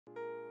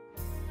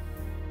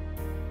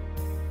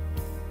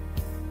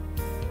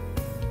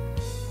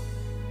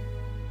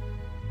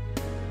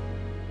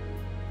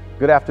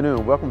Good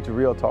afternoon. Welcome to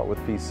Real Talk with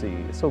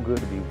PC. It's so good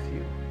to be with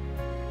you.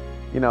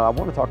 You know, I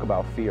want to talk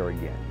about fear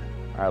again.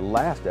 Our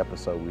last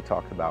episode, we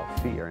talked about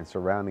fear and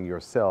surrounding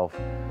yourself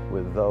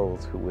with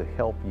those who will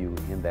help you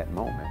in that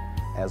moment,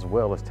 as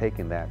well as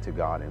taking that to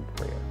God in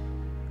prayer.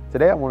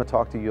 Today, I want to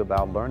talk to you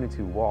about learning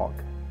to walk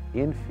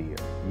in fear,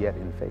 yet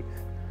in faith.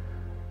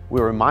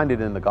 We're reminded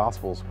in the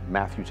Gospels,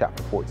 Matthew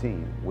chapter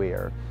 14,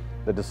 where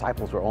the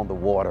disciples were on the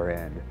water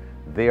and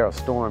there a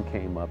storm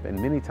came up. And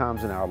many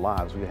times in our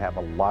lives, we have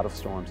a lot of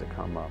storms that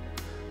come up.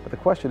 But the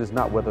question is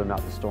not whether or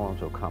not the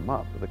storms will come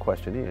up. But the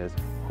question is,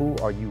 who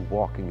are you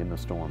walking in the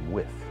storm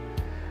with?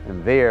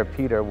 And there,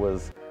 Peter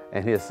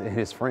and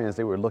his friends,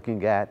 they were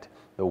looking at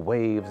the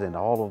waves and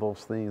all of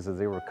those things as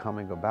they were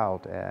coming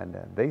about. And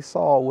they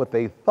saw what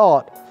they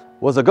thought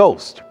was a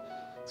ghost.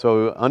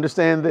 So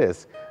understand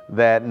this,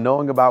 that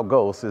knowing about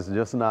ghosts is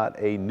just not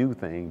a new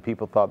thing.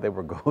 People thought they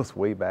were ghosts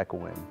way back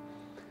when.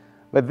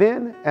 But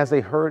then, as they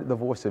heard the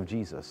voice of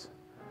Jesus,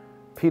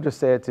 Peter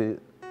said to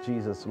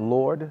Jesus,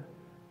 "Lord,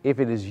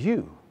 if it is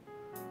you,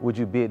 would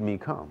you bid me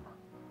come?"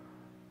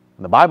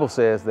 And the Bible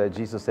says that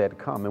Jesus said,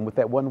 "Come." And with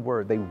that one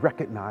word, they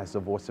recognized the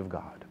voice of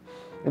God.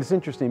 And it's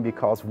interesting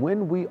because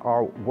when we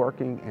are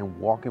working and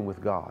walking with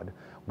God,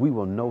 we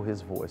will know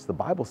his voice. The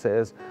Bible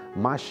says,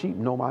 "My sheep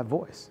know my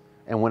voice,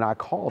 and when I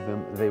call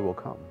them, they will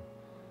come."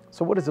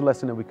 So what is the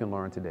lesson that we can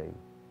learn today?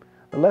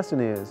 The lesson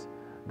is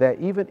that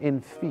even in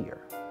fear,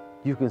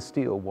 you can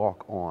still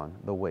walk on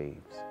the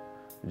waves.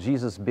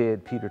 Jesus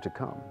bid Peter to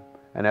come.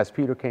 And as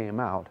Peter came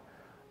out,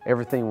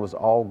 everything was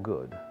all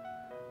good.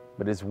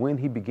 But it's when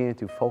he began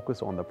to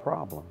focus on the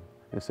problem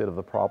instead of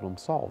the problem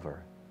solver,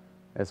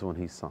 that's when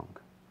he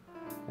sunk.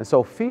 And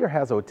so fear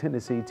has a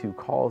tendency to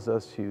cause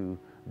us to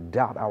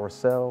doubt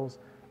ourselves.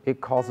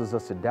 It causes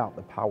us to doubt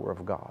the power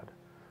of God.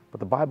 But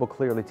the Bible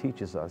clearly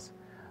teaches us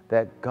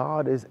that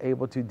God is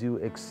able to do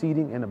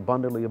exceeding and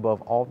abundantly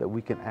above all that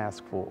we can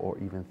ask for or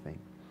even think.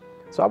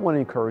 So I want to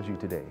encourage you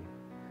today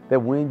that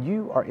when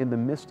you are in the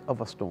midst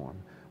of a storm,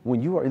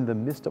 when you are in the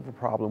midst of a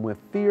problem, when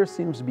fear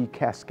seems to be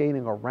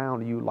cascading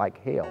around you like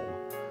hell,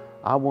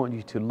 I want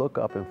you to look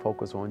up and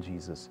focus on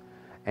Jesus.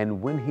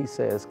 And when he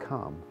says,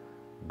 "Come,"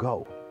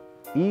 go.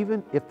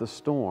 Even if the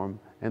storm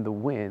and the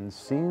wind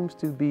seems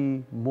to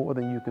be more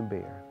than you can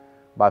bear,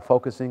 by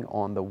focusing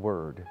on the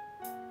word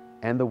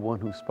and the one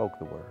who spoke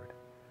the word,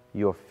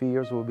 your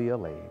fears will be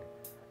allayed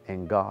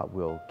and God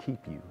will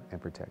keep you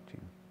and protect you.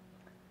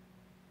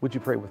 Would you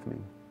pray with me?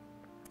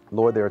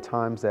 Lord, there are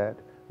times that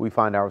we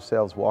find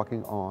ourselves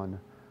walking on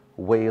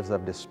waves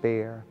of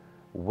despair,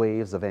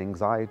 waves of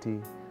anxiety,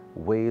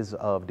 waves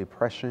of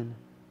depression,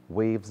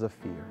 waves of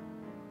fear.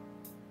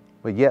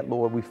 But yet,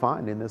 Lord, we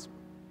find in this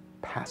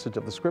passage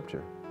of the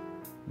scripture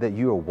that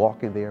you are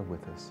walking there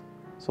with us.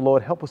 So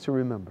Lord, help us to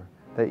remember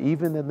that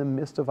even in the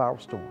midst of our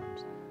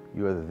storms,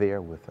 you are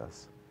there with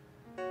us.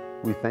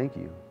 We thank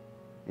you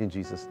in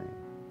Jesus' name.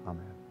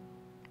 Amen.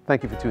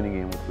 Thank you for tuning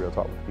in with Real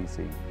Talk with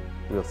PC.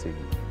 We'll see you.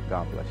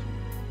 God bless you.